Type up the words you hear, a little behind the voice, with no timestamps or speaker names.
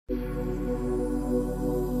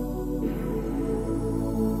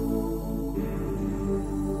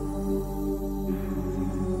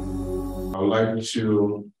like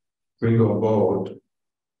to bring on board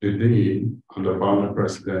the Dean and the founder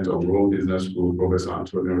president of Rome Business School, Prof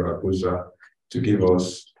Antonio Ragusa, to give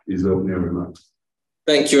us his opening remarks.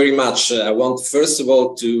 Thank you very much. I want, first of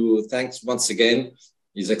all, to thank once again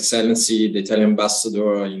His Excellency, the Italian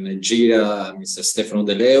Ambassador in Nigeria, Mr. Stefano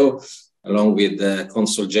De Leo, along with the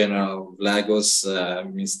Consul General of Lagos,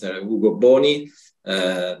 Mr. Ugo Boni,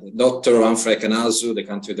 Dr. Humphrey Canasu, the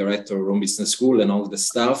Country Director of Rome Business School, and all the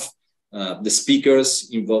staff, the speakers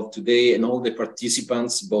involved today, and all the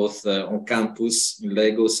participants, both on campus in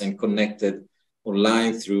Lagos and connected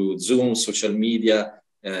online through Zoom, social media,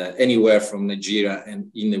 anywhere from Nigeria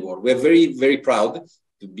and in the world. We're very, very proud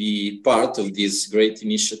to be part of this great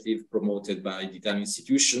initiative promoted by the Italian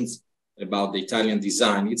institutions about the Italian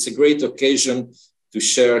design. It's a great occasion to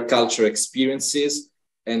share cultural experiences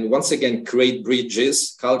and once again create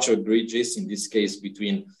bridges, cultural bridges, in this case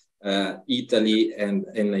between Italy and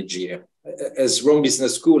Nigeria. As Rome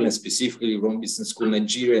Business School, and specifically Rome Business School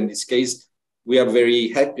Nigeria in this case, we are very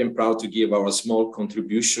happy and proud to give our small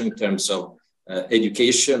contribution in terms of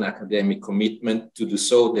education, academic commitment, to do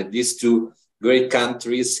so that these two great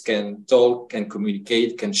countries can talk, can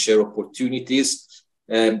communicate, can share opportunities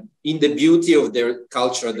in the beauty of their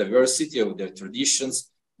cultural diversity, of their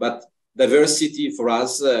traditions. But diversity for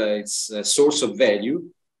us, it's a source of value.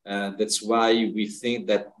 That's why we think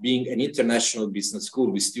that being an international business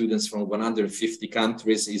school with students from 150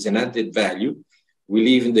 countries is an added value. We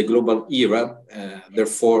live in the global era,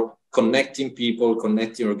 therefore connecting people,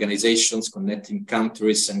 connecting organizations, connecting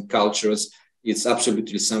countries and cultures, it's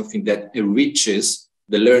absolutely something that enriches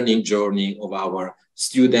the learning journey of our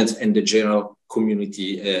students and the general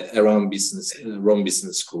community around Rome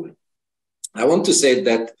Business School. I want to say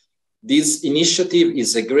that this initiative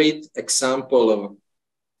is a great example of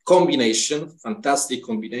combination, fantastic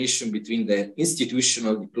combination between the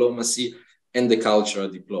institutional diplomacy and the cultural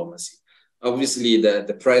diplomacy. Obviously,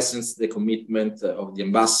 the presence, the commitment of the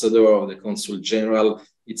ambassador, of the consul general,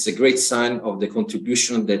 it's a great sign of the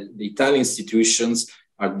contribution that the Italian institutions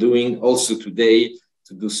are doing also today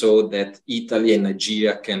to do so that Italy and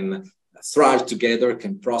Nigeria can thrive together,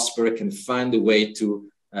 can prosper, can find a way to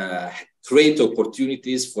create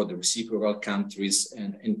opportunities for the reciprocal countries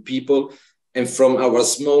and people. And from our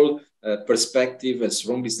small perspective as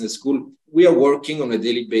Rome Business School, we are working on a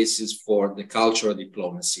daily basis for the cultural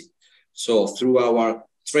diplomacy. So through our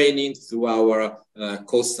training, through our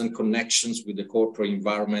constant connections with the corporate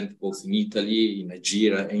environment, both in Italy, in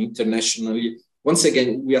Nigeria, and internationally, once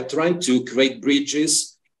again, we are trying to create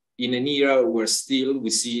bridges in an era where still we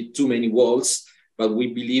see too many walls, but we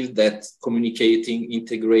believe that communicating,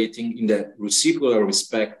 integrating in the reciprocal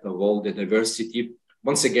respect of all the diversity,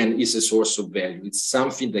 once again, is a source of value. It's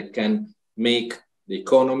something that can make the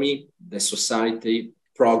economy, the society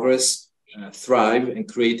progress, thrive, and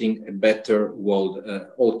creating a better world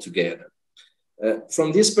altogether.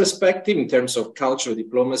 From this perspective, in terms of cultural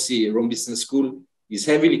diplomacy, Rome Business School is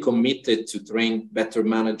heavily committed to train better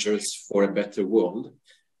managers for a better world.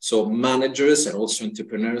 So managers and also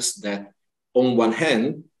entrepreneurs that, on one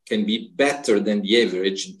hand, can be better than the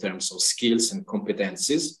average in terms of skills and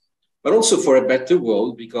competencies, but also for a better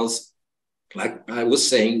world because, like I was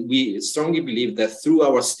saying, we strongly believe that through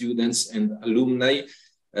our students and alumni,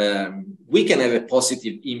 we can have a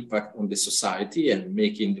positive impact on the society and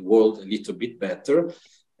making the world a little bit better.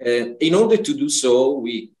 In order to do so,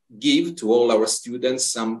 we give to all our students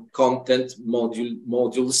some content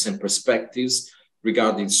modules and perspectives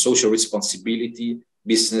regarding social responsibility,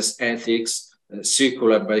 business ethics,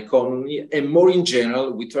 circular bioeconomy, and more in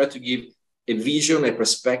general, we try to give a vision, a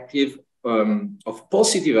perspective of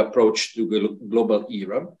positive approach to the global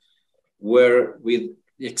era, where with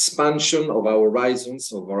the expansion of our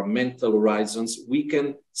horizons, of our mental horizons, we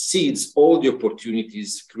can seize all the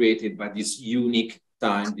opportunities created by this unique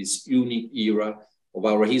time, this unique era of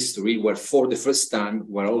our history, where for the first time,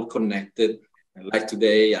 we're all connected. And like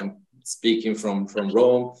today, I'm speaking from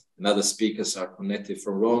Rome, and other speakers are connected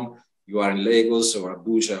from Rome. You are in Lagos or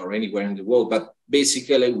Abuja or anywhere in the world, but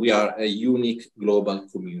basically we are a unique global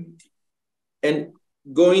community. And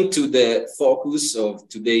going to the focus of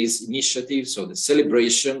today's initiative, so the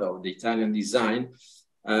celebration of the Italian design,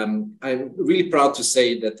 I'm really proud to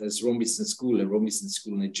say that as Rome Business School and Rome Business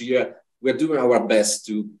School Nigeria, we're doing our best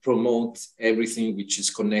to promote everything which is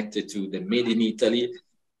connected to the Made in Italy,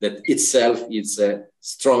 that itself is a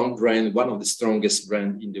strong brand, one of the strongest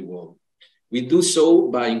brands in the world. We do so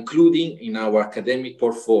by including in our academic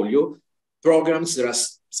portfolio programs that are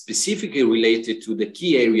specifically related to the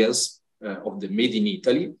key areas of the Made in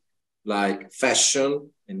Italy, like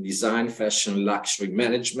fashion and design, fashion luxury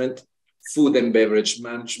management, food and beverage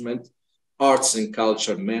management, arts and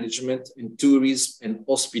culture management, and tourism and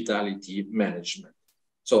hospitality management.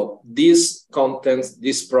 So these contents,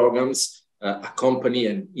 these programs accompanied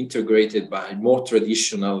and integrated by more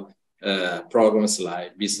traditional programs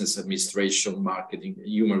like business administration, marketing,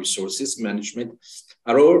 human resources management,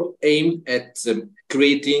 are all aimed at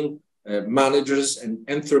creating managers and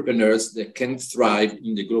entrepreneurs that can thrive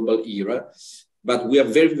in the global era. But we are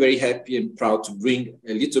very, very happy and proud to bring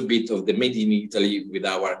a little bit of the Made in Italy with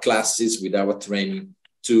our classes, with our training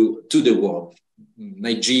to the world,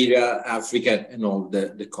 Nigeria, Africa, and all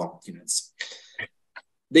the continents.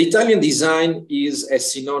 The Italian design is a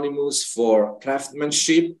synonymous for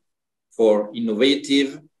craftsmanship, for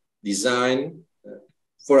innovative design,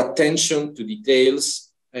 for attention to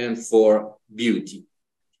details, and for beauty.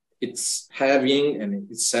 It's having, and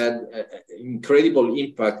it's had an incredible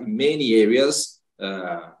impact in many areas,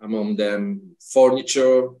 among them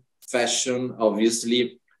furniture, fashion,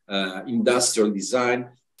 obviously, industrial design.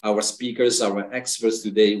 Our speakers, our experts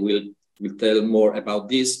today will tell more about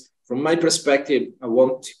this. From my perspective, I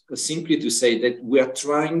want simply to say that we are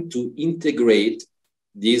trying to integrate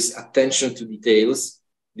this attention to details,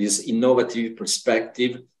 this innovative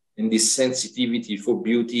perspective, and this sensitivity for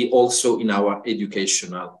beauty also in our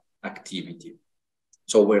educational activity.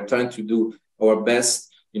 So we're trying to do our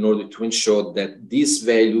best in order to ensure that these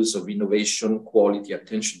values of innovation, quality,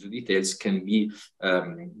 attention to details can be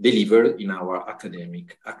delivered in our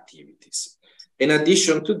academic activities. In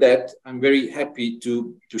addition to that, I'm very happy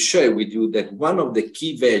to share with you that one of the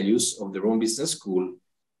key values of the Rome Business School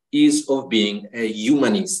is of being a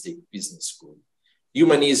humanistic business school.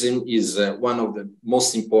 Humanism is one of the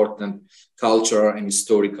most important cultural and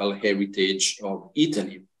historical heritage of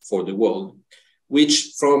Italy for the world,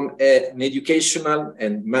 which from an educational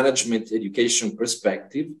and management education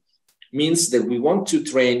perspective means that we want to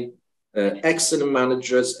train excellent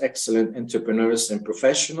managers, excellent entrepreneurs and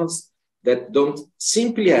professionals that don't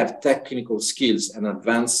simply have technical skills and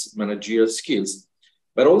advanced managerial skills,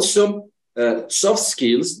 but also soft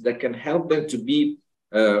skills that can help them to be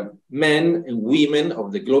men and women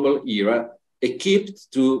of the global era,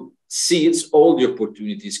 equipped to seize all the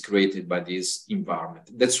opportunities created by this environment.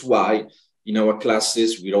 That's why in our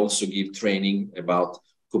classes, we also give training about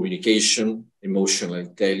communication, emotional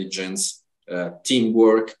intelligence,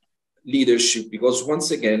 teamwork, leadership, because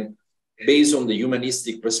once again, based on the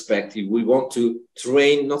humanistic perspective, we want to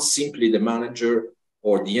train not simply the manager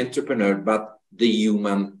or the entrepreneur, but the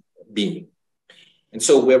human being. And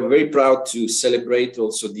so we're very proud to celebrate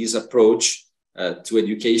also this approach to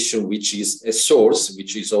education, which is a source,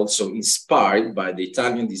 which is also inspired by the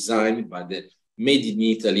Italian design, by the Made in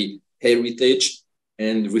Italy heritage,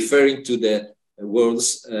 and referring to the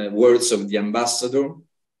words of the ambassador,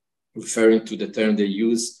 referring to the term they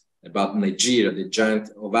use about Nigeria, the giant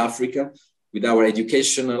of Africa. With our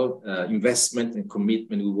educational investment and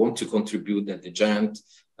commitment, we want to contribute that the giant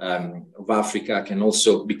of Africa can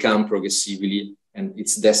also become progressively, and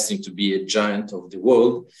it's destined to be a giant of the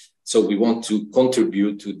world. So we want to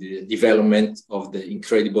contribute to the development of the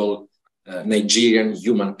incredible Nigerian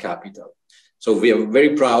human capital. So we are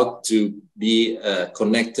very proud to be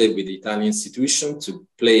connected with the Italian institution, to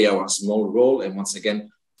play our small role. And once again,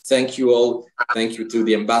 thank you all. Thank you to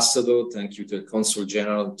the ambassador. Thank you to the consul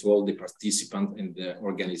general, to all the participants and the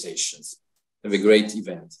organizations. Have a great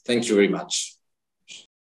event. Thank you very much.